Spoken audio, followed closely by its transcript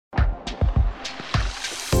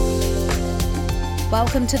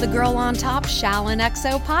Welcome to the Girl on Top Shallon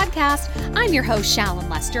XO podcast. I'm your host, Shallon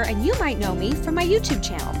Lester, and you might know me from my YouTube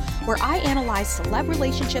channel, where I analyze celeb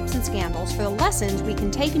relationships and scandals for the lessons we can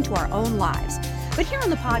take into our own lives. But here on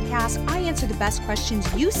the podcast, I answer the best questions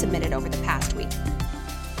you submitted over the past week.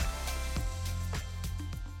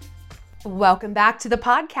 Welcome back to the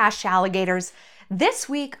podcast, Shalligators. This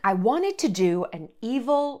week, I wanted to do an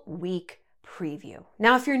Evil Week preview.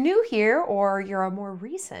 Now, if you're new here or you're a more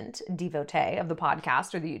recent devotee of the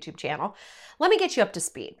podcast or the YouTube channel, let me get you up to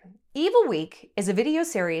speed. Evil Week is a video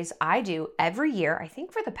series I do every year, I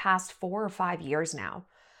think for the past 4 or 5 years now,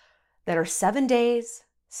 that are 7 days,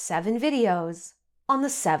 7 videos on the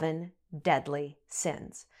 7 deadly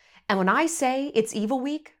sins. And when I say it's Evil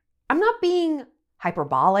Week, I'm not being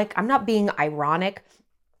hyperbolic. I'm not being ironic.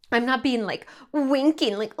 I'm not being like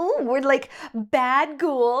winking, like, oh, we're like bad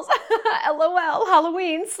ghouls. LOL,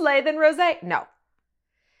 Halloween, slay than rosé. No.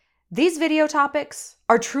 These video topics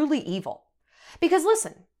are truly evil. Because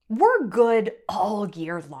listen, we're good all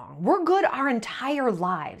year long. We're good our entire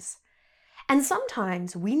lives. And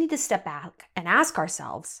sometimes we need to step back and ask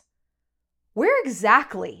ourselves, where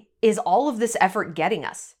exactly is all of this effort getting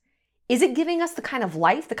us? Is it giving us the kind of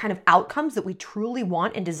life, the kind of outcomes that we truly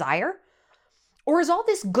want and desire? Or is all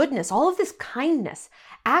this goodness, all of this kindness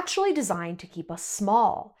actually designed to keep us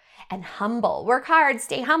small and humble? Work hard,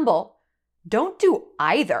 stay humble. Don't do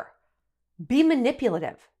either. Be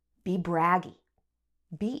manipulative, be braggy,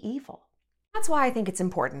 be evil. That's why I think it's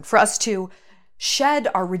important for us to shed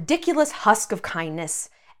our ridiculous husk of kindness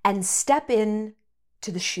and step in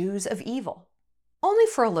to the shoes of evil. Only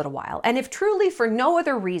for a little while, and if truly for no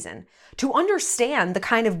other reason, to understand the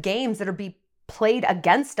kind of games that are being played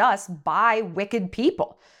against us by wicked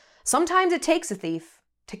people. Sometimes it takes a thief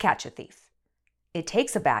to catch a thief. It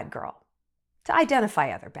takes a bad girl to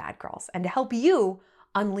identify other bad girls and to help you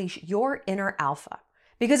unleash your inner alpha.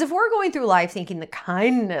 Because if we're going through life thinking that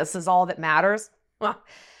kindness is all that matters, well,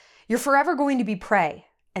 you're forever going to be prey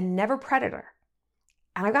and never predator.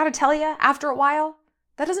 And I've got to tell you, after a while,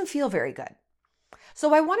 that doesn't feel very good.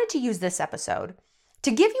 So I wanted to use this episode to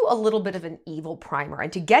give you a little bit of an evil primer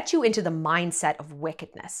and to get you into the mindset of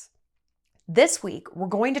wickedness. This week, we're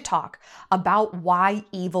going to talk about why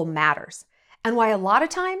evil matters and why a lot of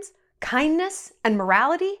times kindness and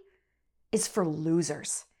morality is for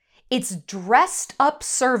losers. It's dressed up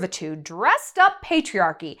servitude, dressed up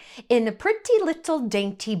patriarchy in a pretty little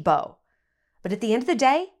dainty bow. But at the end of the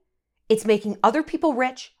day, it's making other people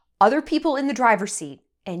rich, other people in the driver's seat,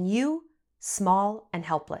 and you small and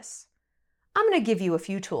helpless. I'm going to give you a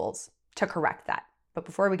few tools to correct that. But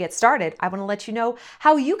before we get started, I want to let you know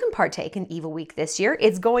how you can partake in Evil Week this year.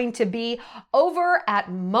 It's going to be over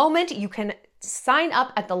at Moment. You can sign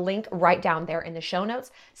up at the link right down there in the show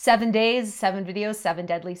notes. 7 days, 7 videos, 7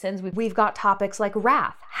 deadly sins. We've got topics like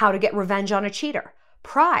wrath, how to get revenge on a cheater,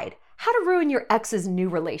 pride, how to ruin your ex's new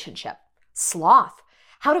relationship, sloth,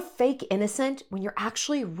 how to fake innocent when you're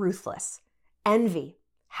actually ruthless, envy,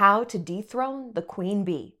 how to dethrone the queen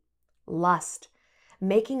bee, lust,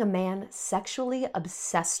 making a man sexually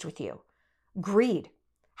obsessed with you, greed,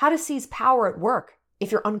 how to seize power at work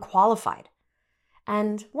if you're unqualified,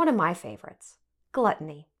 and one of my favorites,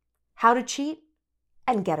 gluttony, how to cheat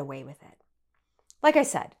and get away with it. Like I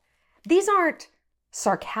said, these aren't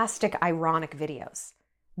sarcastic, ironic videos.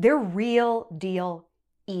 They're real deal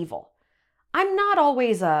evil. I'm not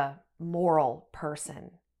always a moral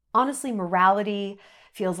person. Honestly, morality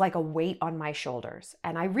feels like a weight on my shoulders.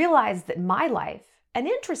 And I realize that my life, and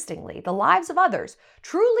interestingly, the lives of others,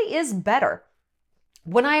 truly is better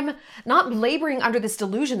when I'm not laboring under this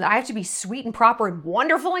delusion that I have to be sweet and proper and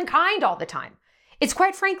wonderful and kind all the time. It's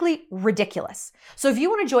quite frankly ridiculous. So if you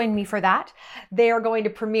want to join me for that, they are going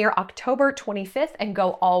to premiere October 25th and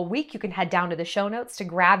go all week. You can head down to the show notes to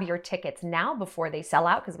grab your tickets now before they sell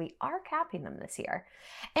out because we are capping them this year.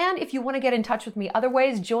 And if you want to get in touch with me other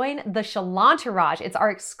ways, join the Shallantourage. It's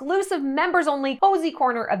our exclusive members-only cozy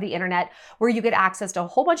corner of the internet where you get access to a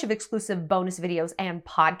whole bunch of exclusive bonus videos and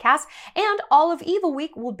podcasts. And all of Evil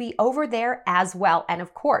Week will be over there as well. And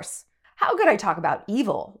of course, how could I talk about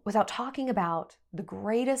evil without talking about the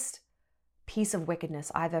greatest piece of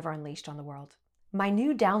wickedness I've ever unleashed on the world? My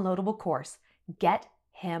new downloadable course, Get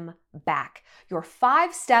Him Back. Your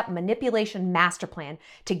 5-step manipulation master plan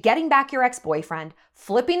to getting back your ex-boyfriend,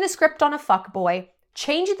 flipping the script on a fuckboy,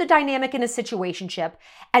 changing the dynamic in a situationship,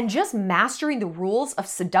 and just mastering the rules of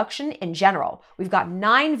seduction in general. We've got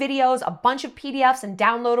 9 videos, a bunch of PDFs and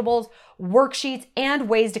downloadables, worksheets, and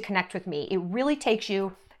ways to connect with me. It really takes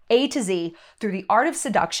you A to Z through the art of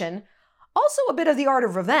seduction, also a bit of the art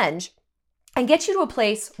of revenge, and get you to a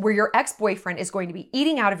place where your ex-boyfriend is going to be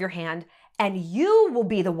eating out of your hand and you will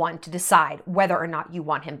be the one to decide whether or not you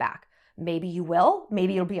want him back. Maybe you will.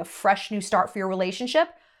 Maybe it'll be a fresh new start for your relationship.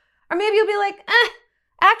 Or maybe you'll be like,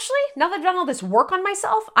 actually, now that I've done all this work on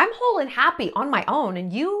myself, I'm whole and happy on my own,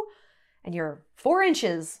 and you and your 4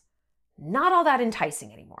 inches, not all that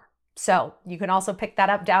enticing anymore. So you can also pick that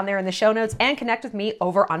up down there in the show notes and connect with me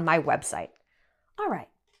over on my website. All right,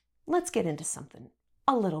 let's get into something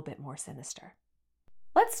a little bit more sinister.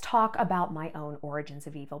 Let's talk about my own origins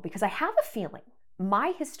of evil, because I have a feeling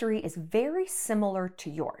my history is very similar to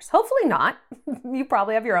yours. Hopefully not. You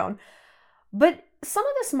probably have your own. But some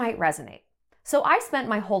of this might resonate. So I spent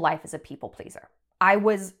my whole life as a people pleaser. I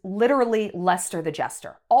was literally Lester the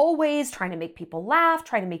Jester, always trying to make people laugh,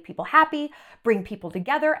 trying to make people happy, bring people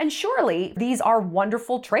together. And surely these are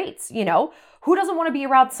wonderful traits, you know? Who doesn't want to be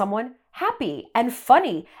around someone happy and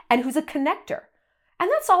funny and who's a connector?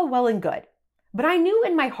 And that's all well and good. But I knew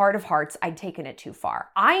in my heart of hearts I'd taken it too far.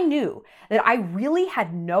 I knew that I really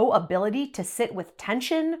had no ability to sit with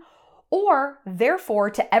tension or therefore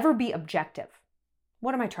to ever be objective.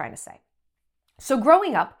 What am I trying to say? So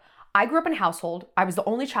growing up, I grew up in a household. I was the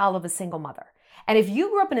only child of a single mother. And if you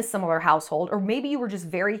grew up in a similar household, or maybe you were just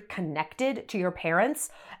very connected to your parents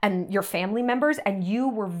and your family members, and you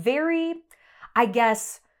were very, I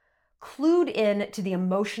guess, clued in to the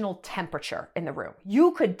emotional temperature in the room.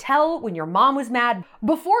 You could tell when your mom was mad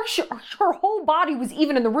before her whole body was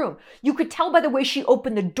even in the room. You could tell by the way she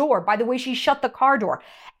opened the door, by the way she shut the car door,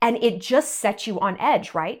 and it just set you on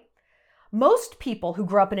edge, right? Most people who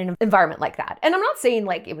grew up in an environment like that, and I'm not saying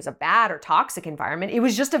like it was a bad or toxic environment, it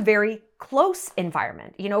was just a very close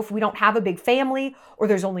environment. You know, if we don't have a big family or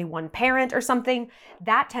there's only one parent or something,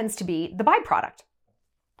 that tends to be the byproduct.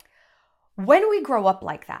 When we grow up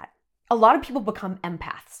like that, a lot of people become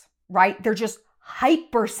empaths, right? They're just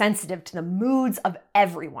hypersensitive to the moods of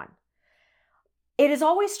everyone. It has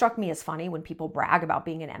always struck me as funny when people brag about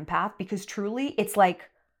being an empath, because truly it's like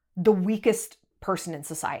the weakest person in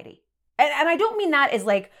society. And I don't mean that as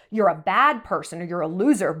like you're a bad person or you're a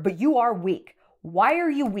loser, but you are weak. Why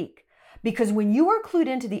are you weak? Because when you are clued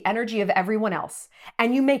into the energy of everyone else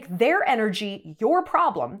and you make their energy your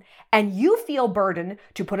problem and you feel burdened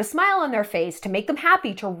to put a smile on their face, to make them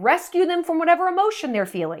happy, to rescue them from whatever emotion they're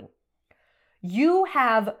feeling, you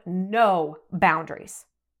have no boundaries.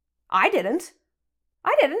 I didn't.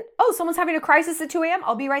 Oh, someone's having a crisis at 2 a.m.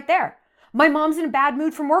 I'll be right there. My mom's in a bad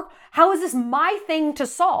mood from work. How is this my thing to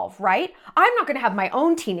solve, right? I'm not going to have my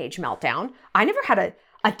own teenage meltdown. I never had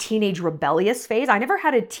a teenage rebellious phase. I never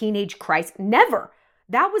had a teenage crisis. Never.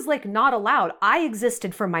 That was like not allowed. I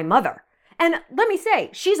existed for my mother. And let me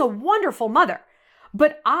say, she's a wonderful mother.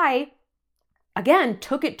 But I, again,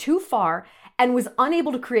 took it too far and was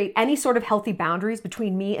unable to create any sort of healthy boundaries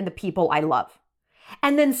between me and the people I love.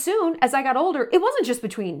 And then soon, as I got older, it wasn't just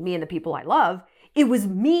between me and the people I love. It was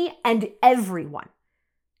me and everyone.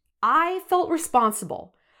 I felt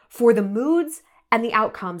responsible for the moods and the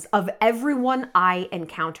outcomes of everyone I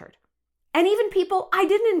encountered. And even people I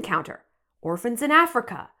didn't encounter. Orphans in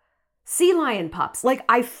Africa, sea lion pups. Like,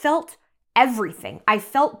 I felt everything. I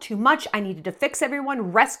felt too much. I needed to fix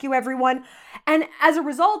everyone, rescue everyone. And as a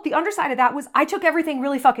result, the underside of that was I took everything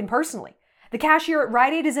really fucking personally. The cashier at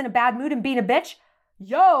Rite Aid is in a bad mood and being a bitch.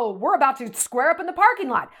 Yo, we're about to square up in the parking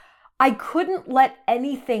lot. I couldn't let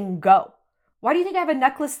anything go. Why do you think I have a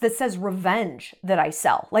necklace that says revenge that I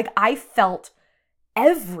sell? Like, I felt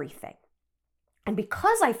everything. And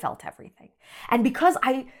because I felt everything, and because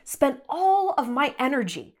I spent all of my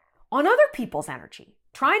energy on other people's energy,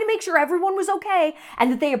 trying to make sure everyone was okay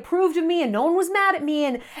and that they approved of me and no one was mad at me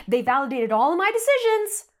and they validated all of my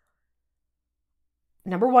decisions.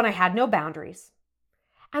 Number one, I had no boundaries.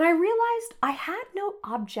 And I realized I had no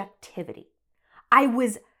objectivity. I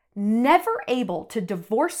was never able to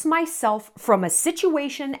divorce myself from a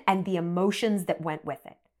situation and the emotions that went with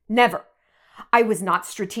it. Never. I was not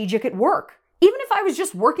strategic at work. Even if I was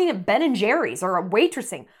just working at Ben & Jerry's or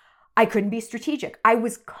waitressing, I couldn't be strategic. I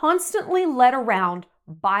was constantly led around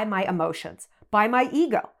by my emotions, by my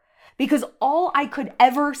ego, because all I could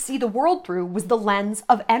ever see the world through was the lens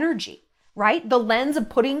of energy, right? The lens of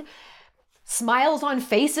putting smiles on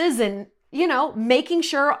faces and, making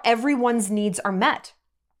sure everyone's needs are met.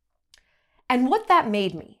 And what that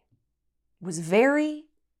made me was very,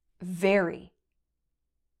 very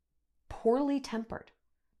poorly tempered.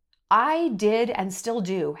 I did and still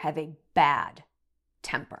do have a bad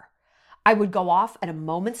temper. I would go off at a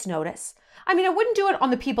moment's notice. I mean, I wouldn't do it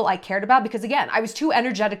on the people I cared about because, again, I was too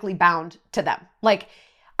energetically bound to them. Like,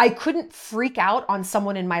 I couldn't freak out on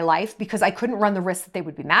someone in my life because I couldn't run the risk that they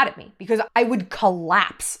would be mad at me, because I would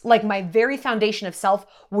collapse. Like, my very foundation of self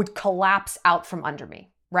would collapse out from under me.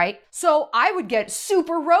 right? So I would get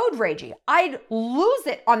super road ragey. I'd lose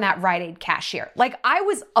it on that Rite Aid cashier. Like I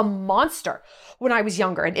was a monster when I was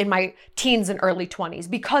younger and in my teens and early 20s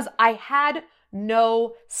because I had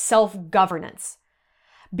no self-governance.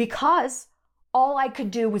 Because all I could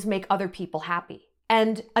do was make other people happy.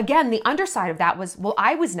 And again, the underside of that was, well,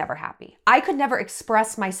 I was never happy. I could never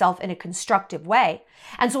express myself in a constructive way.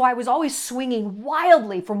 And so I was always swinging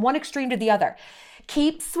wildly from one extreme to the other.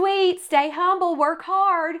 Keep sweet, stay humble, work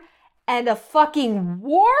hard, and a fucking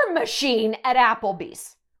war machine at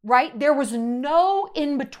Applebee's, right? There was no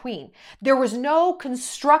in between. There was no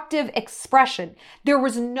constructive expression. There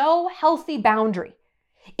was no healthy boundary.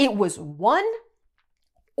 It was one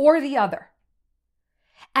or the other.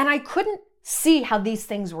 And I couldn't see how these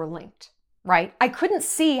things were linked, right? I couldn't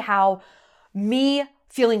see how me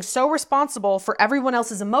feeling so responsible for everyone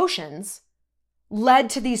else's emotions led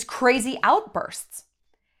to these crazy outbursts.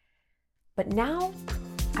 But now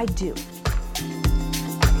I do.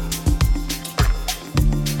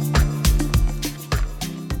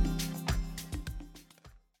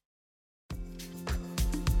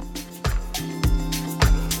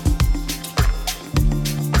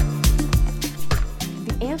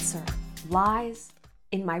 The answer lies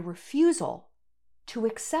in my refusal to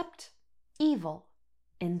accept evil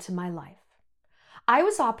into my life. I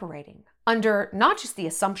was operating under not just the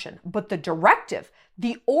assumption, but the directive,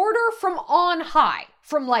 the order from on high,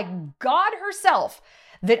 from like God herself,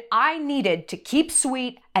 that I needed to keep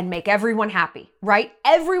sweet and make everyone happy, right?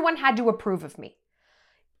 Everyone had to approve of me.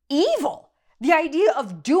 Evil, the idea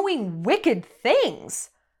of doing wicked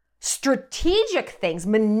things, strategic things,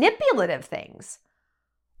 manipulative things.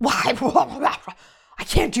 Why? I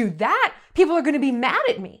can't do that. People are going to be mad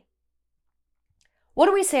at me. What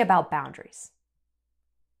do we say about boundaries?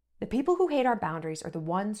 The people who hate our boundaries are the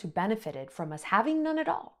ones who benefited from us having none at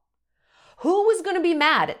all. Who was going to be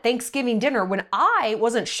mad at Thanksgiving dinner when I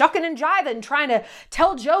wasn't shucking and jiving, trying to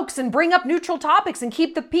tell jokes and bring up neutral topics and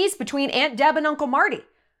keep the peace between Aunt Deb and Uncle Marty?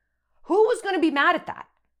 Who was going to be mad at that?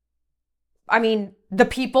 I mean, the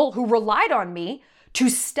people who relied on me to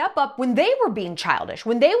step up when they were being childish,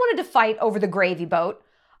 when they wanted to fight over the gravy boat,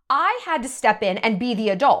 I had to step in and be the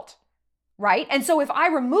adult, right? And so if I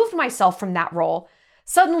removed myself from that role,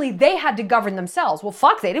 suddenly they had to govern themselves. Well,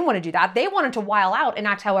 fuck, they didn't want to do that. They wanted to while out and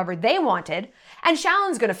act however they wanted. And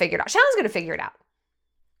Shallon's going to figure it out. Shallon's going to figure it out.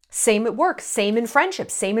 Same at work, same in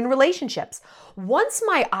friendships, same in relationships. Once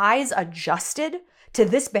my eyes adjusted to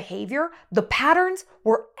this behavior, the patterns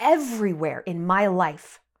were everywhere in my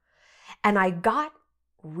life. And I got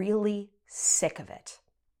really sick of it.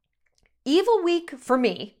 Evil week for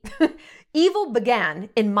me, evil began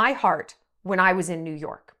in my heart when I was in New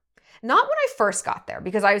York. Not when I first got there,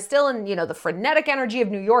 because I was still in, the frenetic energy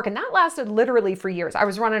of New York, and that lasted literally for years. I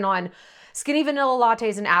was running on skinny vanilla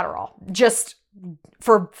lattes and Adderall, just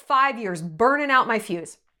for 5 years, burning out my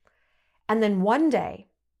fuse. And then one day,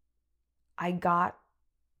 I got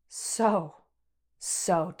so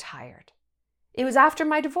tired. It was after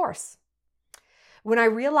my divorce. When I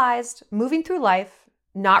realized moving through life,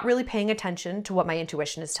 not really paying attention to what my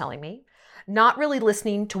intuition is telling me, not really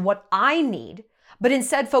listening to what I need, but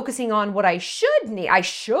instead focusing on what I should need. I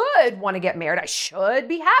should want to get married. I should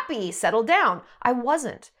be happy, settle down. I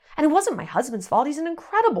wasn't. And it wasn't my husband's fault. He's an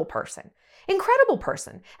incredible person. Incredible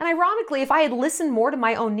person. And ironically, if I had listened more to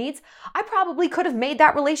my own needs, I probably could have made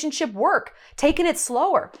that relationship work, taken it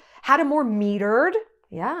slower, had a more metered,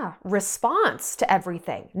 response to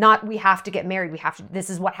everything. Not we have to get married. This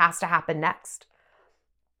is what has to happen next.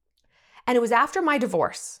 And it was after my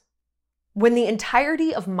divorce when the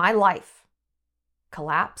entirety of my life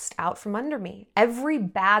collapsed out from under me. Every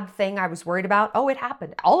bad thing I was worried about, it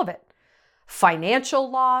happened. All of it.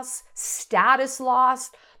 Financial loss, status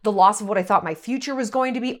loss, the loss of what I thought my future was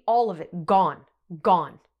going to be, all of it gone.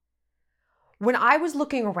 When I was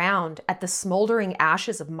looking around at the smoldering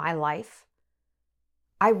ashes of my life,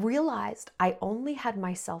 I realized I only had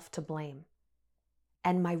myself to blame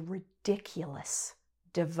and my ridiculous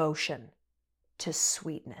devotion to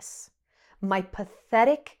sweetness, my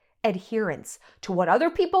pathetic adherence to what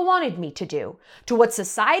other people wanted me to do, to what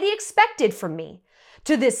society expected from me,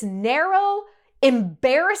 to this narrow,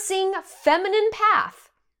 embarrassing feminine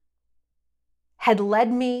path had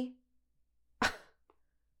led me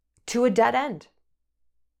to a dead end.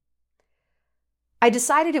 I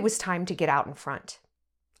decided it was time to get out in front.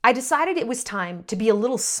 I decided it was time to be a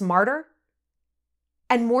little smarter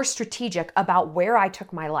and more strategic about where I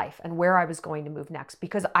took my life and where I was going to move next,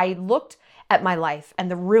 because I looked at my life and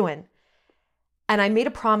the ruin, and I made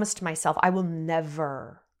a promise to myself, I will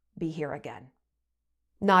never be here again.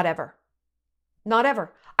 Not ever. Not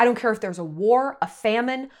ever. I don't care if there's a war, a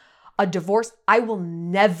famine, a divorce. I will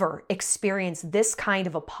never experience this kind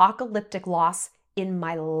of apocalyptic loss in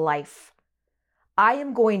my life. I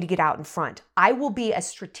am going to get out in front. I will be as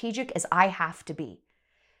strategic as I have to be.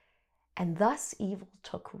 And thus evil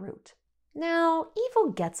took root. Now,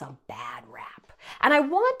 evil gets a bad rap. And I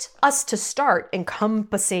want us to start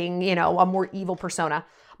encompassing, a more evil persona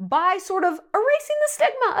by sort of erasing the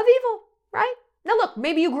stigma of evil, right? Now look,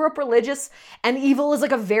 maybe you grew up religious and evil is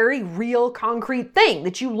like a very real, concrete thing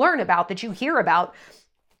that you learn about, that you hear about.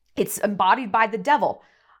 It's embodied by the devil.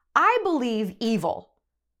 I believe evil,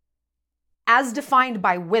 as defined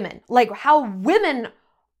by women, like how women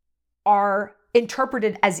are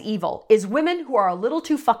interpreted as evil, is women who are a little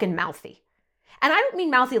too fucking mouthy. And I don't mean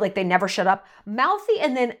mouthy like they never shut up. Mouthy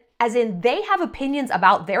and then as in they have opinions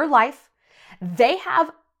about their life. They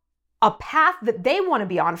have a path that they want to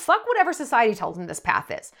be on. Fuck whatever society tells them this path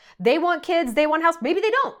is. They want kids, they want house. Maybe they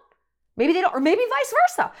don't. Maybe they don't, or maybe vice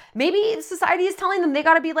versa. Maybe society is telling them they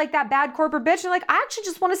got to be like that bad corporate bitch. And they're like, I actually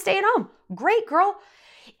just want to stay at home. Great, girl.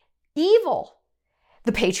 Evil,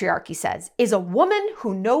 the patriarchy says, is a woman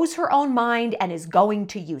who knows her own mind and is going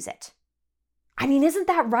to use it. I mean, isn't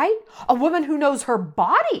that right? A woman who knows her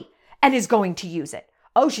body and is going to use it.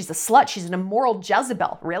 Oh, she's a slut. She's an immoral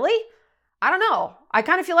Jezebel. Really? I don't know. I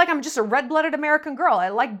kind of feel like I'm just a red-blooded American girl. I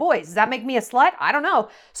like boys. Does that make me a slut? I don't know.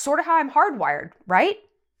 Sort of how I'm hardwired, right?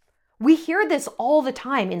 We hear this all the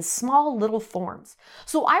time in small little forms.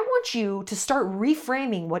 So I want you to start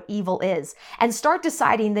reframing what evil is and start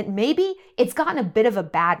deciding that maybe it's gotten a bit of a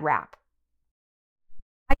bad rap.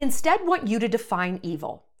 I instead want you to define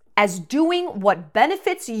evil as doing what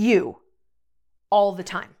benefits you all the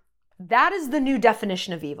time. That is the new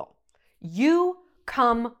definition of evil. You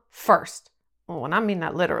come first. Oh, and I mean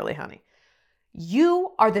that literally, honey.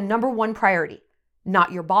 You are the number one priority.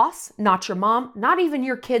 Not your boss, not your mom, not even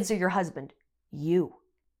your kids or your husband. You.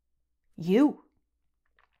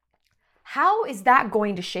 How is that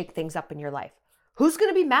going to shake things up in your life? Who's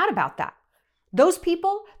going to be mad about that? Those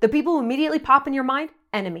people, the people who immediately pop in your mind,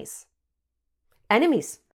 enemies.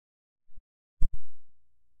 Enemies.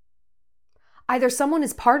 Either someone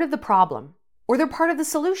is part of the problem or they're part of the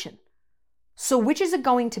solution. So which is it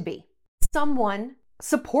going to be? Someone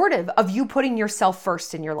supportive of you putting yourself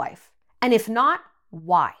first in your life. And if not,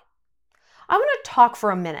 why? I want to talk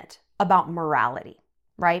for a minute about morality,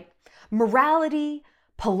 right? Morality,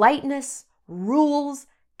 politeness, rules,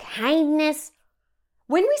 kindness.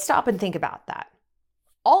 When we stop and think about that,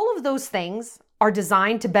 all of those things are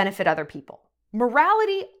designed to benefit other people.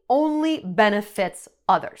 Morality only benefits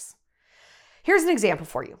others. Here's an example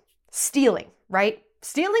for you. Stealing, right?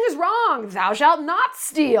 Stealing is wrong. Thou shalt not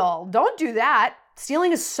steal. Don't do that.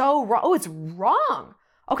 Stealing is so wrong. Oh, it's wrong.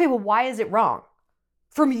 Okay, well, why is it wrong?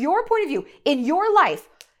 From your point of view, in your life,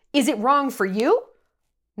 is it wrong for you?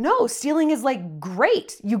 No, stealing is like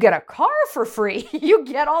great. You get a car for free. You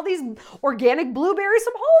get all these organic blueberries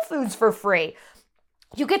from Whole Foods for free.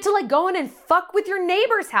 You get to like go in and fuck with your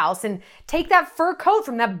neighbor's house and take that fur coat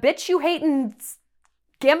from that bitch you hate in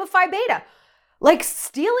Gamma Phi Beta. Like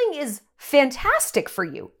stealing is fantastic for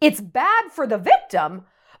you. It's bad for the victim,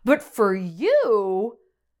 but for you,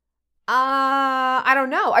 I don't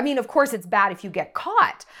know. I mean, of course it's bad if you get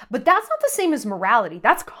caught, but that's not the same as morality.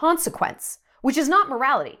 That's consequence, which is not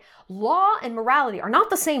morality. Law and morality are not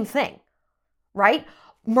the same thing, right?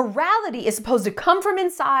 Morality is supposed to come from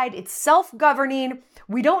inside. It's self-governing.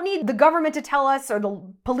 We don't need the government to tell us or the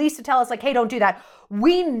police to tell us like, hey, don't do that.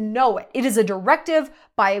 We know it. It is a directive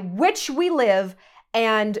by which we live,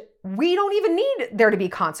 and we don't even need there to be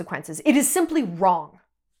consequences. It is simply wrong.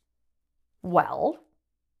 Well,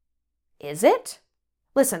 is it?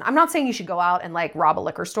 Listen, I'm not saying you should go out and like rob a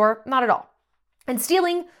liquor store. Not at all. And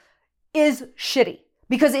stealing is shitty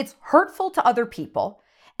because it's hurtful to other people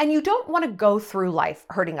and you don't want to go through life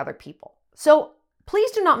hurting other people. So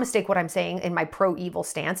please do not mistake what I'm saying in my pro-evil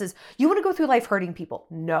stance is you want to go through life hurting people.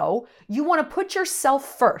 No, you want to put yourself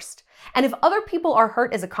first. And if other people are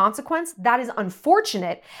hurt as a consequence, that is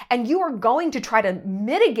unfortunate and you are going to try to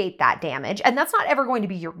mitigate that damage. And that's not ever going to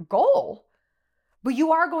be your goal. But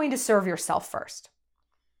you are going to serve yourself first.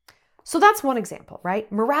 So that's one example,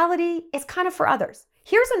 right? Morality is kind of for others.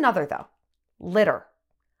 Here's another though. Litter.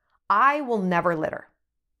 I will never litter.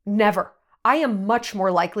 Never. I am much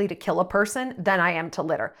more likely to kill a person than I am to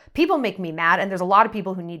litter. People make me mad and there's a lot of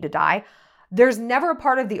people who need to die. There's never a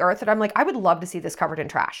part of the earth that I'm like, I would love to see this covered in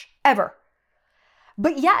trash. Ever.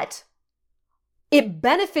 But yet, it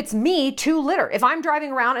benefits me to litter. If I'm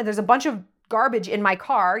driving around and there's a bunch of garbage in my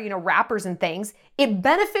car, wrappers and things, it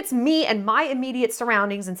benefits me and my immediate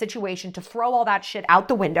surroundings and situation to throw all that shit out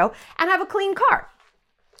the window and have a clean car.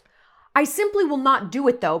 I simply will not do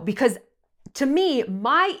it though, because to me,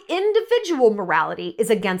 my individual morality is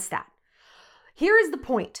against that. Here is the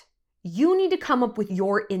point. You need to come up with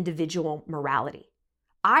your individual morality.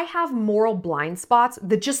 I have moral blind spots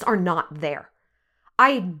that just are not there.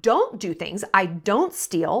 I don't do things. I don't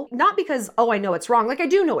steal, not because, I know it's wrong. Like I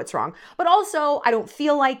do know it's wrong, but also I don't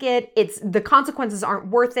feel like it. The consequences aren't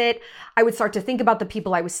worth it. I would start to think about the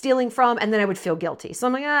people I was stealing from, and then I would feel guilty. So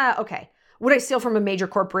I'm like, okay. Would I steal from a major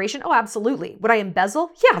corporation? Oh, absolutely. Would I embezzle?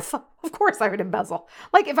 Yeah, of course I would embezzle.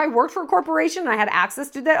 Like if I worked for a corporation and I had access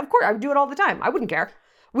to that, of course I would do it all the time. I wouldn't care.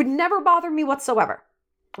 Would never bother me whatsoever.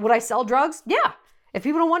 Would I sell drugs? Yeah. If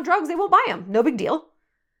people don't want drugs, they won't buy them. No big deal.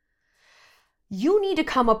 You need to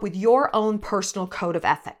come up with your own personal code of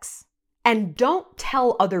ethics. And don't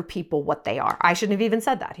tell other people what they are. I shouldn't have even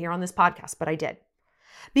said that here on this podcast, but I did.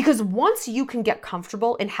 Because once you can get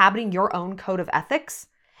comfortable inhabiting your own code of ethics,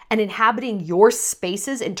 and inhabiting your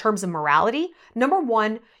spaces in terms of morality, number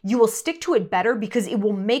one, you will stick to it better because it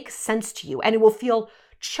will make sense to you and it will feel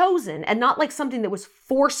chosen and not like something that was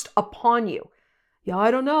forced upon you. Yeah,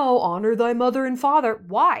 I don't know, honor thy mother and father.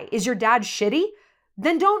 Why? Is your dad shitty?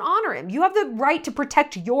 Then don't honor him. You have the right to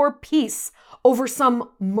protect your peace over some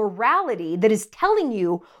morality that is telling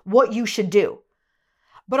you what you should do.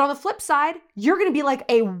 But on the flip side, you're going to be like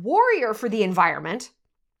a warrior for the environment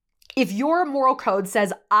if your moral code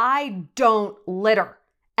says, I don't litter,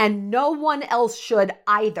 and no one else should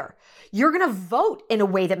either. You're going to vote in a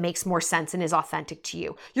way that makes more sense and is authentic to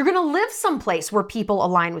you. You're going to live someplace where people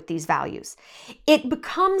align with these values. It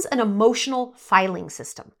becomes an emotional filing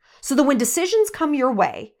system so that when decisions come your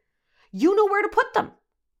way, you know where to put them.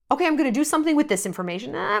 Okay, I'm going to do something with this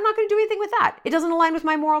information. I'm not going to do anything with that. It doesn't align with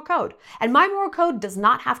my moral code. And my moral code does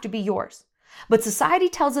not have to be yours. But society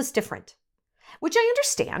tells us different. Which I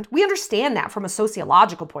understand. We understand that from a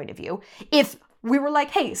sociological point of view. If we were like,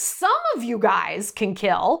 hey, some of you guys can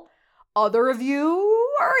kill, other of you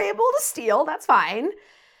are able to steal, that's fine,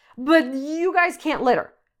 but you guys can't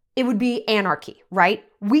litter. It would be anarchy, right?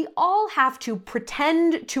 We all have to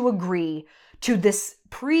pretend to agree to this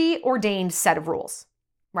preordained set of rules,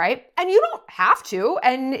 right? And you don't have to,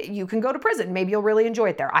 and you can go to prison. Maybe you'll really enjoy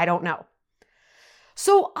it there. I don't know.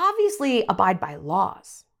 So obviously abide by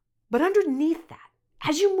laws. But underneath that,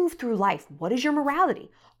 as you move through life, what is your morality?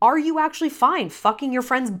 Are you actually fine fucking your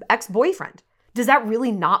friend's ex-boyfriend? Does that really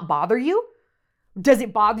not bother you? Does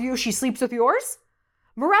it bother you if she sleeps with yours?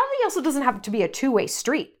 Morality also doesn't have to be a two-way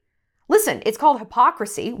street. Listen, it's called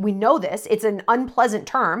hypocrisy. We know this. It's an unpleasant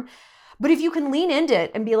term. But if you can lean into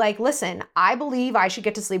it and be like, listen, I believe I should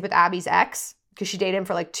get to sleep with Abby's ex because she dated him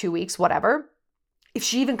for like 2 weeks, whatever. If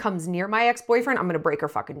she even comes near my ex-boyfriend, I'm going to break her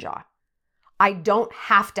fucking jaw. I don't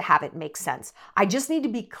have to have it make sense. I just need to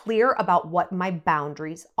be clear about what my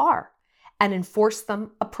boundaries are and enforce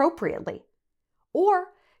them appropriately. Or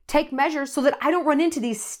take measures so that I don't run into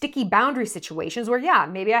these sticky boundary situations where, yeah,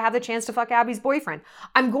 maybe I have the chance to fuck Abby's boyfriend.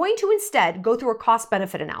 I'm going to instead go through a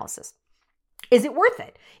cost-benefit analysis. Is it worth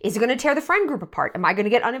it? Is it going to tear the friend group apart? Am I going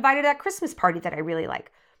to get uninvited at that Christmas party that I really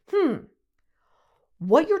like?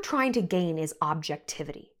 What you're trying to gain is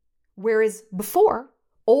objectivity. Whereas before,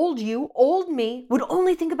 old you, old me, would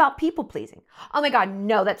only think about people pleasing. Oh my God,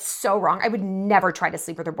 no, that's so wrong. I would never try to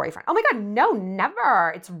sleep with her boyfriend. Oh my God, no,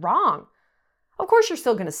 never. It's wrong. Of course, you're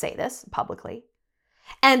still going to say this publicly.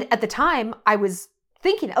 And at the time, I was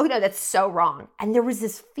thinking, oh no, that's so wrong. And there was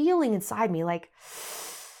this feeling inside me like,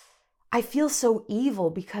 I feel so evil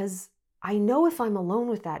because I know if I'm alone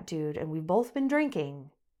with that dude and we've both been drinking,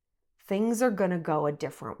 things are going to go a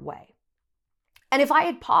different way. And if I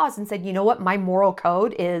had paused and said, you know what, my moral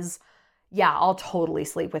code is, yeah, I'll totally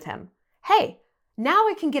sleep with him. Hey, now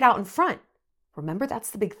I can get out in front. Remember,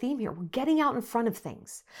 that's the big theme here. We're getting out in front of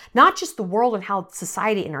things, not just the world and how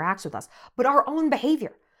society interacts with us, but our own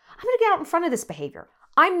behavior. I'm going to get out in front of this behavior.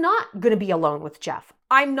 I'm not going to be alone with Jeff.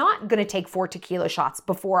 I'm not going to take 4 tequila shots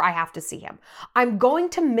before I have to see him. I'm going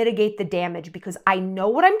to mitigate the damage because I know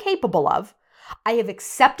what I'm capable of. I have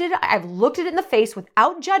accepted, I've looked at it in the face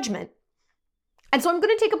without judgment. And so I'm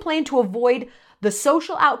going to take a plan to avoid the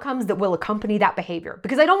social outcomes that will accompany that behavior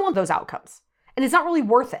because I don't want those outcomes. And it's not really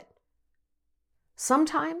worth it.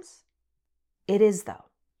 Sometimes it is, though.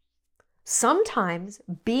 Sometimes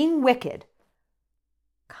being wicked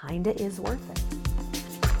kinda is worth it.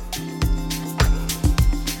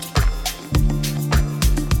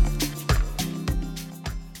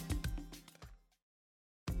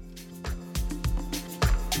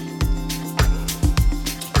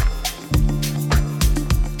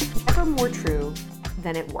 Never more true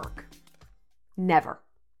than at work. Never.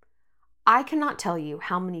 I cannot tell you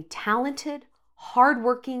how many talented,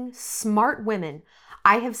 hardworking, smart women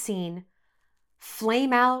I have seen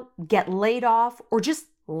flame out, get laid off, or just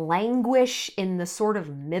languish in the sort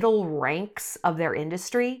of middle ranks of their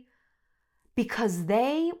industry because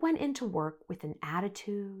they went into work with an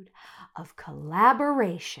attitude of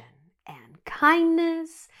collaboration and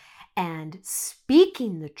kindness and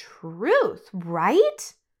speaking the truth,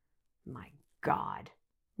 right? My God.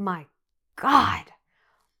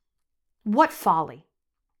 What folly.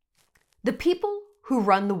 The people who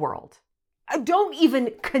run the world don't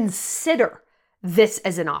even consider this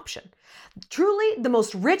as an option. Truly, the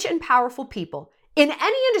most rich and powerful people in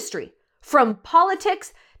any industry, from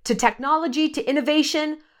politics to technology to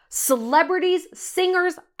innovation, celebrities,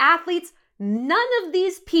 singers, athletes, none of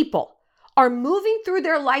these people are moving through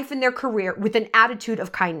their life and their career with an attitude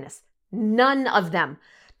of kindness. None of them.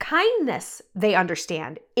 Kindness, they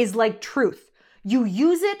understand, is like truth. You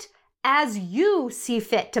use it as you see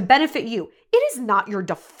fit to benefit you. It is not your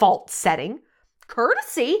default setting.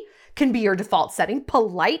 Courtesy can be your default setting.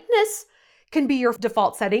 Politeness can be your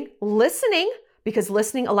default setting. Listening, because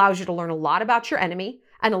listening allows you to learn a lot about your enemy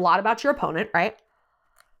and a lot about your opponent, right?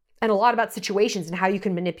 And a lot about situations and how you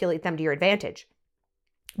can manipulate them to your advantage.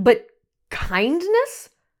 But kindness?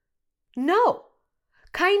 No.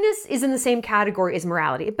 Kindness is in the same category as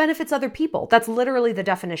morality. It benefits other people. That's literally the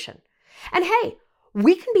definition. And hey,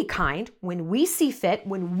 we can be kind when we see fit,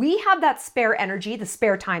 when we have that spare energy, the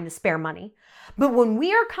spare time, the spare money. But when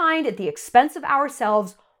we are kind at the expense of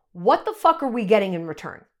ourselves, what the fuck are we getting in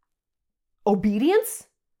return? Obedience?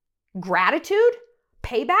 Gratitude?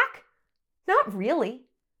 Payback? Not really.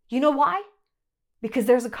 You know why? Because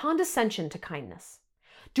there's a condescension to kindness.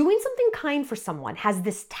 Doing something kind for someone has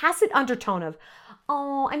this tacit undertone of,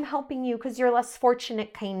 oh, I'm helping you because you're less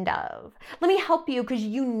fortunate, kind of. Let me help you because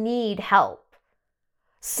you need help.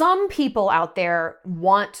 Some people out there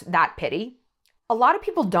want that pity. A lot of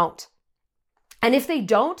people don't. And if they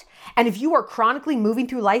don't, and if you are chronically moving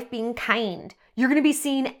through life being kind, you're going to be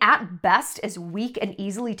seen at best as weak and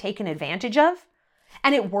easily taken advantage of.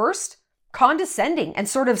 And at worst, condescending and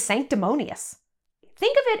sort of sanctimonious.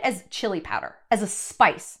 Think of it as chili powder, as a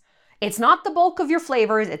spice. It's not the bulk of your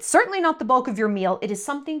flavors. It's certainly not the bulk of your meal. It is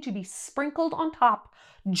something to be sprinkled on top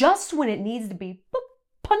just when it needs to be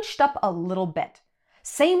punched up a little bit.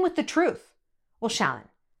 Same with the truth. Well, Shannon,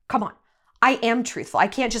 come on. I am truthful. I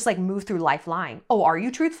can't just move through life lying. Oh, are you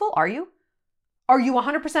truthful? Are you? Are you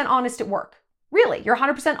 100% honest at work? Really? You're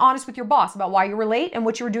 100% honest with your boss about why you were late and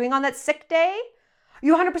what you were doing on that sick day? Are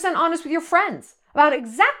you 100% honest with your friends about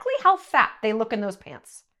exactly how fat they look in those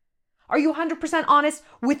pants? Are you 100% honest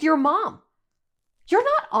with your mom? You're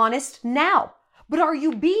not honest now, but are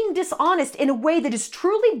you being dishonest in a way that is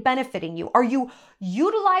truly benefiting you? Are you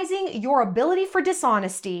utilizing your ability for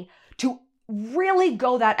dishonesty to really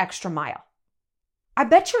go that extra mile? I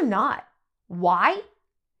bet you're not. Why?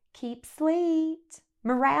 Keep sweet.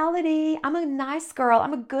 Morality. I'm a nice girl.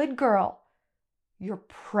 I'm a good girl. Your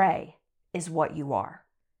prey is what you are.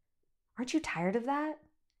 Aren't you tired of that?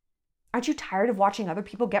 Aren't you tired of watching other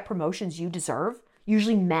people get promotions you deserve?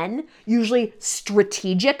 Usually men, usually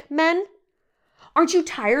strategic men. Aren't you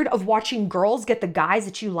tired of watching girls get the guys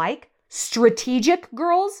that you like? Strategic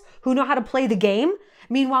girls who know how to play the game.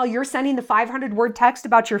 Meanwhile, you're sending the 500-word text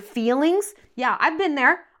about your feelings. Yeah, I've been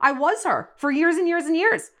there. I was her for years and years and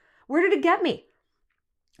years. Where did it get me?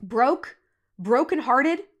 Broke,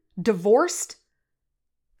 brokenhearted, divorced.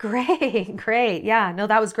 Great. Yeah, no,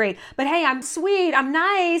 that was great. But hey, I'm sweet. I'm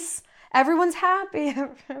nice. Everyone's happy.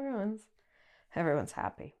 Everyone's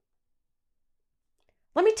happy.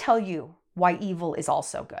 Let me tell you why evil is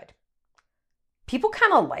also good. People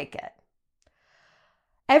kind of like it.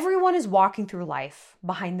 Everyone is walking through life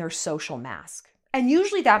behind their social mask. And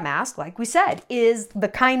usually that mask, like we said, is the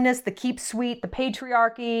kindness, the keep sweet, the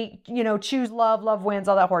patriarchy, choose love, love wins,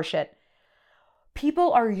 all that horseshit.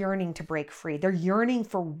 People are yearning to break free. They're yearning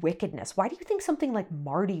for wickedness. Why do you think something like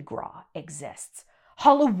Mardi Gras exists?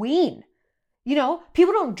 Halloween.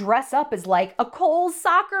 People don't dress up as like a Kohl's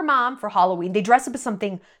soccer mom for Halloween. They dress up as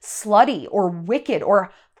something slutty or wicked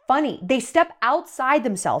or funny. They step outside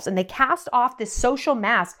themselves and they cast off this social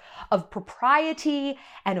mask of propriety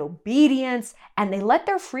and obedience, and they let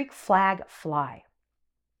their freak flag fly.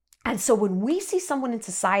 And so when we see someone in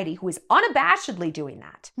society who is unabashedly doing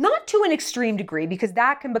that, not to an extreme degree, because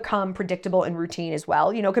that can become predictable and routine as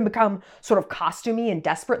well, can become sort of costumey and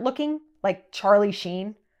desperate looking, like Charlie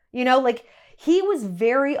Sheen, he was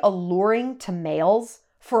very alluring to males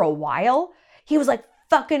for a while. He was like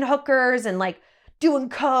fucking hookers and like doing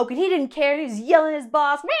coke, and he didn't care. He was yelling at his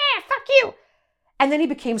boss, man, fuck you. And then he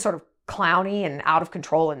became sort of clowny and out of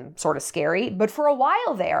control and sort of scary. But for a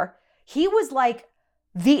while there, he was like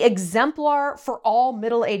the exemplar for all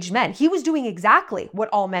middle-aged men. He was doing exactly what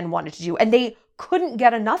all men wanted to do, and they couldn't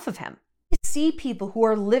get enough of him. We see people who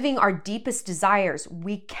are living our deepest desires.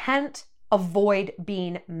 We can't avoid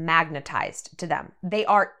being magnetized to them. They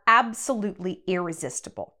are absolutely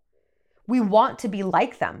irresistible. We want to be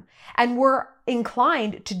like them, and we're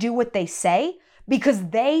inclined to do what they say because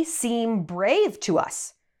they seem brave to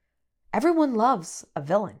us. Everyone loves a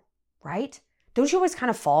villain, right? Don't you always kind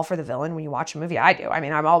of fall for the villain when you watch a movie? I do. I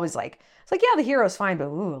mean, I'm always like, it's like, yeah, the hero's fine, but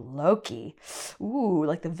ooh, Loki. Ooh,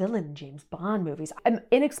 like the villain in James Bond movies. I'm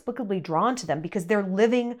inexplicably drawn to them because they're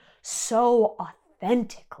living so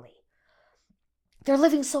authentically. They're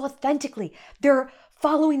living so authentically. They're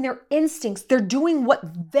following their instincts. They're doing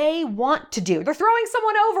what they want to do. They're throwing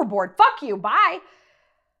someone overboard. Fuck you, bye.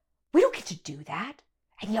 We don't get to do that,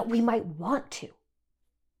 and yet we might want to.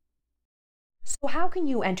 So how can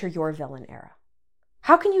you enter your villain era?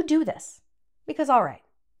 How can you do this? Because, all right,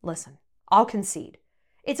 listen, I'll concede.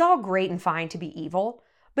 It's all great and fine to be evil,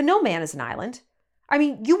 but no man is an island. I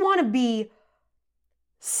mean, you want to be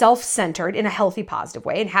self-centered in a healthy, positive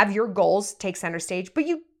way and have your goals take center stage, but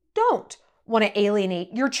you don't want to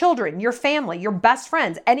alienate your children, your family, your best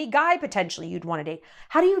friends, any guy potentially you'd want to date.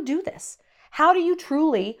 How do you do this? How do you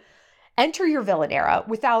truly enter your villain era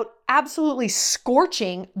without absolutely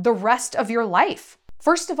scorching the rest of your life?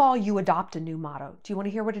 First of all, you adopt a new motto. Do you want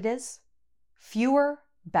to hear what it is? Fewer,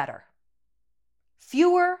 better.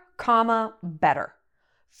 Fewer, comma, better.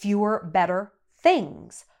 Fewer, better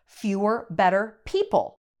things. Fewer, better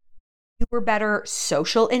people. Fewer, better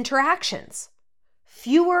social interactions.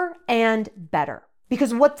 Fewer and better.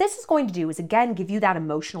 Because what this is going to do is, again, give you that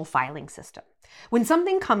emotional filing system. When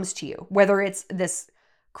something comes to you, whether it's this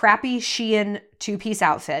crappy Shein two-piece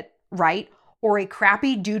outfit, right? Or a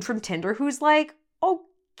crappy dude from Tinder who's like,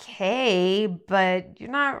 okay, but you're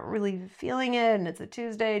not really feeling it and it's a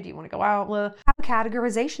Tuesday. Do you want to go out? Have a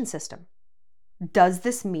categorization system. Does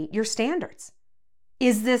this meet your standards?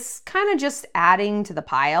 Is this kind of just adding to the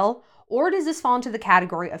pile, or does this fall into the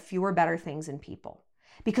category of fewer, better things and people?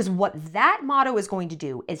 Because what that motto is going to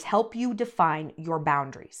do is help you define your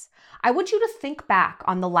boundaries. I want you to think back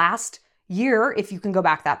on the last year, if you can go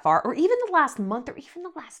back that far, or even the last month, or even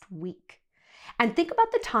the last week. And think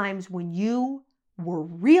about the times when you were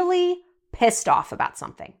really pissed off about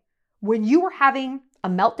something, when you were having a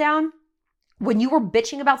meltdown, when you were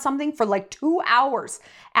bitching about something for like 2 hours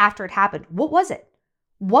after it happened. What was it?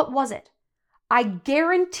 What was it? I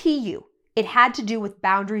guarantee you it had to do with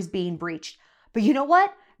boundaries being breached. But you know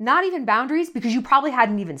what? Not even boundaries, because you probably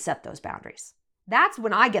hadn't even set those boundaries. That's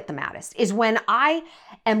when I get the maddest, is when I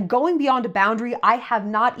am going beyond a boundary I have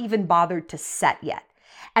not even bothered to set yet.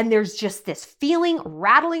 And there's just this feeling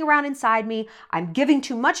rattling around inside me. I'm giving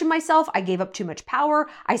too much of myself. I gave up too much power.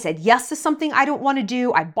 I said yes to something I don't want to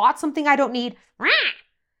do. I bought something I don't need.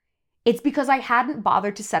 It's because I hadn't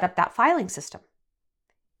bothered to set up that filing system.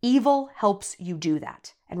 Evil helps you do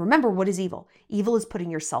that. And remember, what is evil? Evil is putting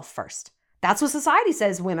yourself first. That's what society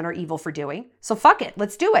says women are evil for doing. So fuck it.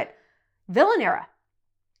 Let's do it. Villain era.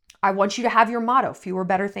 I want you to have your motto, fewer,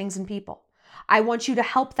 better things and people. I want you to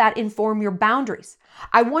help that inform your boundaries.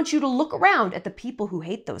 I want you to look around at the people who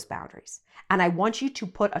hate those boundaries. And I want you to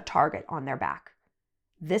put a target on their back.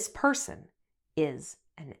 This person is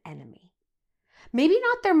an enemy. Maybe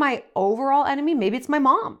not they're my overall enemy. Maybe it's my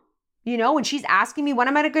mom. You know, when she's asking me, when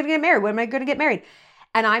am I going to get married? When am I going to get married?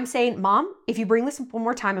 And I'm saying, Mom, if you bring this up one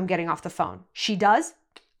more time, I'm getting off the phone. She does.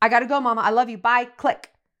 I got to go, Mama. I love you. Bye. Click.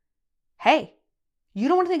 Hey, you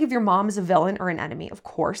don't want to think of your mom as a villain or an enemy, of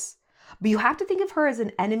course, but you have to think of her as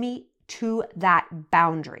an enemy to that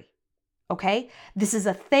boundary. Okay? This is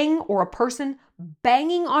a thing or a person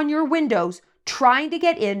banging on your windows, trying to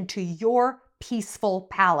get into your peaceful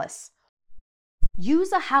palace.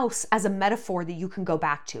 Use a house as a metaphor that you can go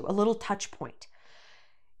back to, a little touch point.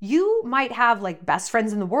 You might have like best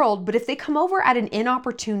friends in the world, but if they come over at an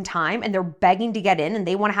inopportune time and they're begging to get in and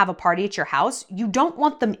they want to have a party at your house, you don't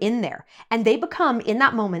want them in there. And they become, in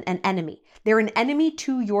that moment, an enemy. They're an enemy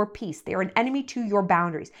to your peace. They're an enemy to your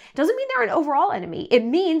boundaries. It doesn't mean they're an overall enemy. It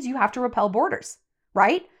means you have to repel borders,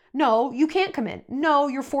 right? No, you can't come in. No,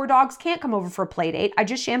 your 4 dogs can't come over for a play date. I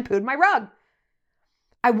just shampooed my rug.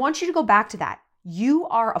 I want you to go back to that. You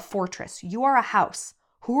are a fortress. You are a house.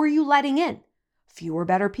 Who are you letting in? Fewer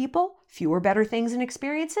better people, fewer better things and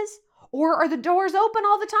experiences? Or are the doors open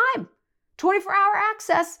all the time? 24-hour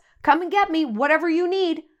access, come and get me, whatever you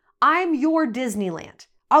need. I'm your Disneyland.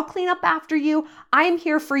 I'll clean up after you. I am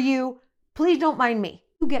here for you. Please don't mind me.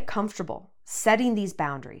 You get comfortable setting these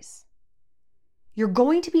boundaries. you're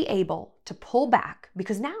going to be able to pull back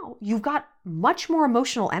because now you've got much more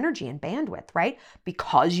emotional energy and bandwidth, right?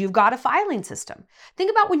 Because you've got a filing system.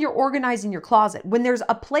 Think about when you're organizing your closet. When there's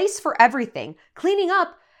a place for everything, cleaning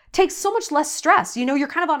up takes so much less stress. You're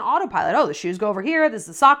kind of on autopilot. Oh, the shoes go over here. This is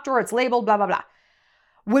the sock drawer. It's labeled, blah, blah, blah.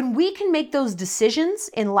 When we can make those decisions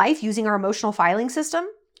in life using our emotional filing system,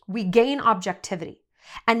 we gain objectivity.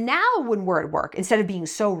 And now when we're at work, instead of being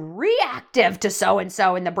so reactive to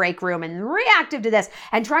so-and-so in the break room and reactive to this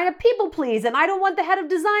and trying to people please, and I don't want the head of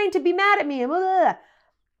design to be mad at me,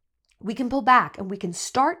 we can pull back and we can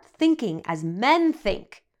start thinking as men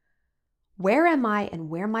think. Where am I and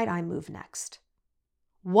where might I move next?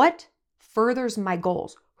 What furthers my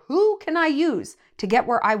goals? Who can I use to get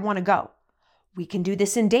where I want to go? We can do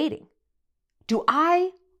this in dating. Do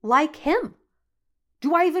I like him?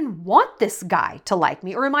 Do I even want this guy to like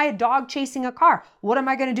me? Or am I a dog chasing a car? What am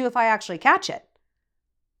I going to do if I actually catch it?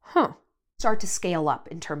 Start to scale up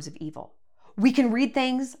in terms of evil. We can read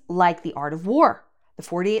things like The Art of War, The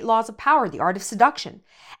 48 Laws of Power, The Art of Seduction,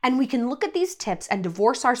 and we can look at these tips and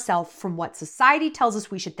divorce ourselves from what society tells us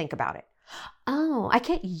we should think about it. Oh, I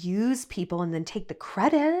can't use people and then take the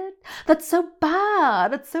credit. That's so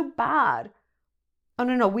bad. That's so bad. Oh,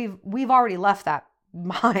 no, we've already left that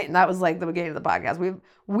behind. That was like the beginning of the podcast.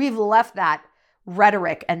 We've left that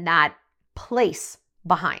rhetoric and that place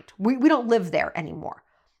behind. We don't live there anymore.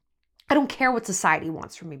 I don't care what society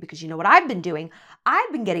wants from me because you know what I've been doing?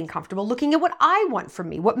 I've been getting comfortable looking at what I want from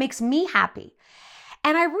me, what makes me happy.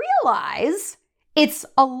 And I realize it's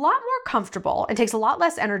a lot more comfortable and takes a lot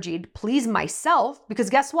less energy to please myself because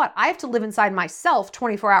guess what? I have to live inside myself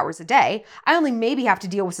 24 hours a day. I only maybe have to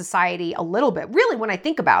deal with society a little bit, really, when I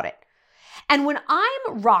think about it. And when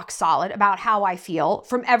I'm rock solid about how I feel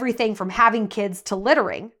from everything from having kids to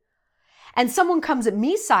littering, and someone comes at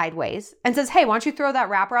me sideways and says, hey, why don't you throw that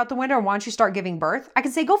wrapper out the window or why don't you start giving birth? I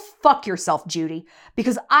can say, go fuck yourself, Judy,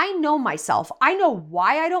 because I know myself. I know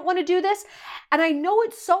why I don't want to do this. And I know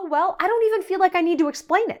it so well, I don't even feel like I need to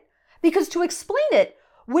explain it because to explain it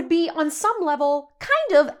would be on some level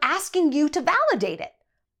kind of asking you to validate it.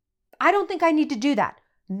 I don't think I need to do that.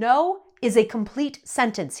 No is a complete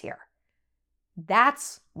sentence here.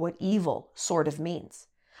 That's what evil sort of means.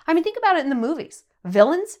 I mean, think about it in the movies.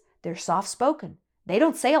 Villains, they're soft-spoken. They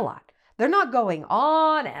don't say a lot. They're not going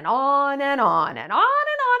on and on and on and on and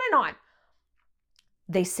on and on.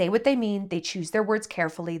 They say what they mean. They choose their words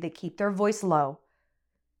carefully. They keep their voice low.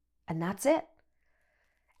 And that's it.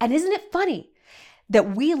 And isn't it funny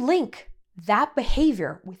that we link that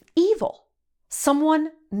behavior with evil?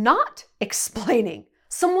 Someone not explaining,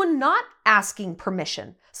 someone not asking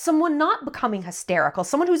permission, someone not becoming hysterical,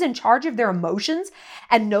 someone who's in charge of their emotions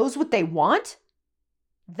and knows what they want.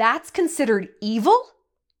 That's considered evil?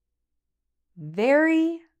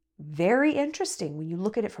 Very, very interesting when you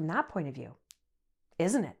look at it from that point of view,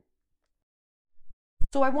 isn't it?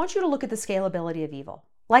 So I want you to look at the scalability of evil.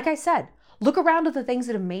 Like I said, look around at the things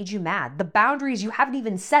that have made you mad, the boundaries you haven't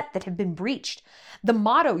even set that have been breached, the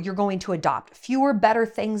motto you're going to adopt, fewer, better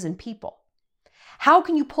things and people. How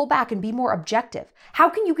can you pull back and be more objective? How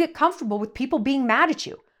can you get comfortable with people being mad at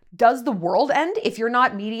you? Does the world end if you're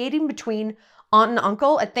not mediating between aunt and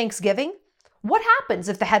uncle at Thanksgiving? What happens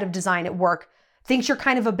if the head of design at work thinks you're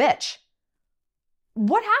kind of a bitch?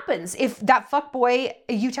 What happens if that fuckboy,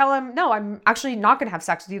 you tell him, no, I'm actually not going to have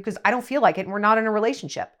sex with you because I don't feel like it and we're not in a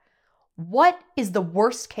relationship? What is the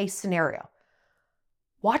worst case scenario?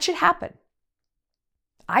 Watch it happen.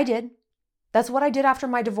 I did. That's what I did after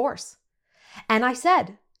my divorce. And I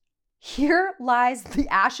said, here lies the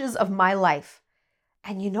ashes of my life.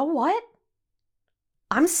 And you know what?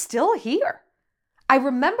 I'm still here. I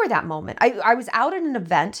remember that moment. I was out at an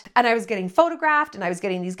event and I was getting photographed and I was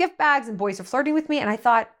getting these gift bags and boys were flirting with me. And I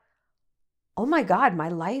thought, oh my God, my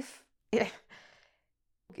life,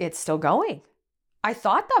 it's still going. I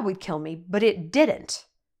thought that would kill me, but it didn't.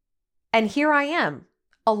 And here I am,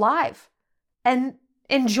 alive and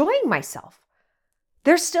enjoying myself.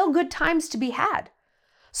 There's still good times to be had.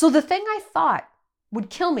 So the thing I thought would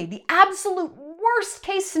kill me, the absolute worst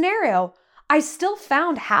case scenario, I still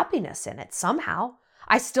found happiness in it somehow.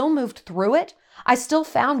 I still moved through it. I still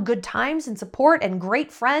found good times and support and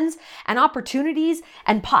great friends and opportunities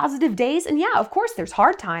and positive days. And yeah, of course, there's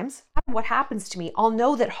hard times. What happens to me, I'll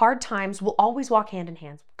know that hard times will always walk hand in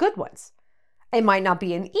hand with good ones. It might not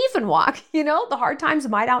be an even walk, the hard times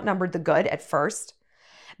might outnumber the good at first.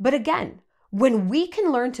 But again, when we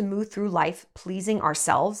can learn to move through life pleasing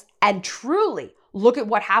ourselves and truly look at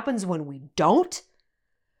what happens when we don't,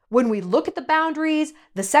 when we look at the boundaries,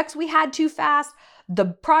 the sex we had too fast, the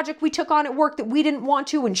project we took on at work that we didn't want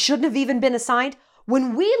to and shouldn't have even been assigned,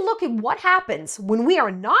 When we look at what happens when we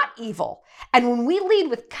are not evil and when we lead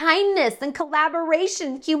with kindness and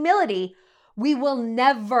collaboration, humility, we will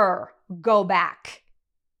never go back.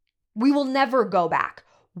 We will never go back.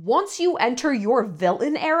 Once you enter your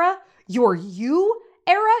villain era, your you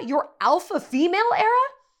era, your alpha female era,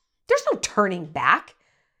 there's no turning back.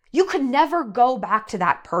 You could never go back to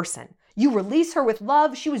that person. You release her with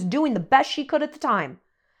love. She was doing the best she could at the time.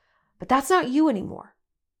 But that's not you anymore.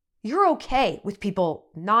 You're okay with people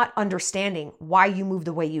not understanding why you move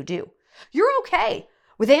the way you do. You're okay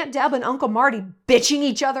with Aunt Deb and Uncle Marty bitching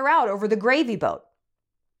each other out over the gravy boat.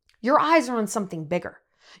 Your eyes are on something bigger.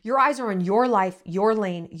 Your eyes are on your life, your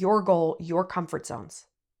lane, your goal, your comfort zones.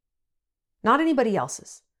 Not anybody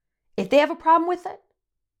else's. If they have a problem with it,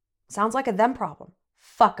 sounds like a them problem.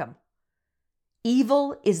 Fuck them.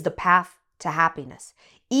 Evil is the path to happiness.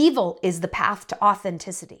 Evil is the path to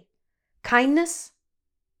authenticity. Kindness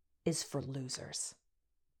is for losers.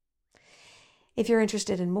 If you're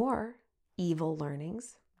interested in more evil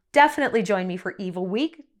learnings, definitely join me for Evil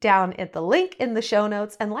Week down at the link in the show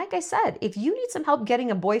notes. And like I said, if you need some help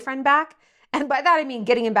getting a boyfriend back, and by that I mean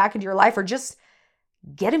getting him back into your life or just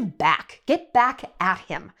get him back, get back at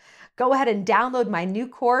him, go ahead and download my new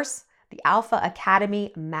course, the Alpha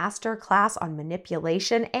Academy Masterclass on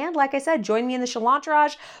Manipulation. And like I said, join me in the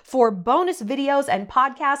Shalantrage for bonus videos and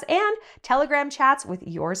podcasts and Telegram chats with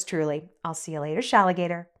yours truly. I'll see you later,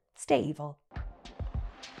 Shaligator. Stay evil.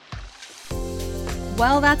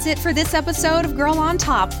 Well, that's it for this episode of Girl on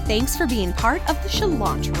Top. Thanks for being part of the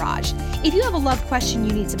Shalantrage. If you have a love question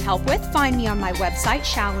you need some help with, find me on my website,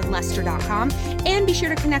 ShallonLester.com, and be sure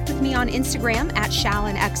to connect with me on Instagram at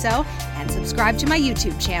ShallonXO and subscribe to my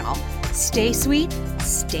YouTube channel. Stay sweet,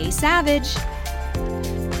 stay savage.